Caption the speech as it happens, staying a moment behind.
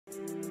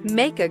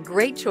Make a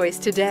great choice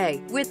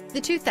today with the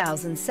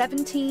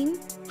 2017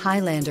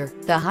 Highlander.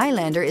 The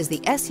Highlander is the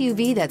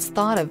SUV that's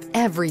thought of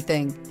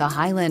everything. The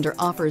Highlander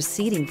offers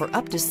seating for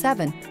up to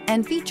 7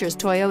 and features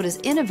Toyota's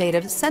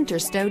innovative center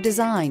stow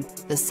design.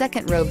 The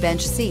second row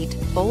bench seat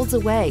folds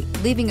away,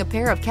 leaving a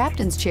pair of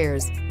captain's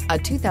chairs. A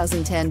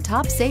 2010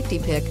 top safety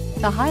pick,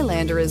 the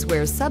Highlander is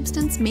where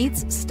substance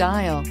meets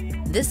style.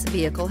 This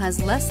vehicle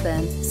has less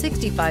than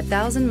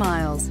 65,000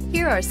 miles.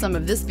 Here are some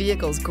of this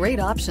vehicle's great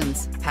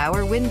options: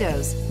 power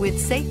windows with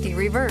safety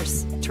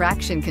reverse,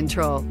 traction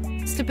control,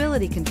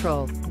 stability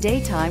control,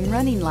 daytime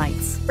running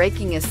lights,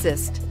 braking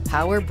assist,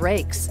 power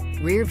brakes,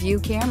 rear view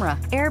camera,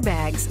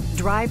 airbags,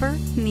 driver,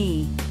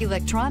 knee,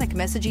 electronic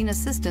messaging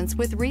assistance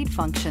with read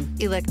function,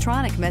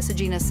 electronic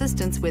messaging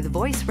assistance with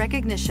voice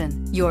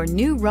recognition. Your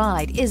new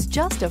ride is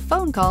just a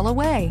phone call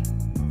away.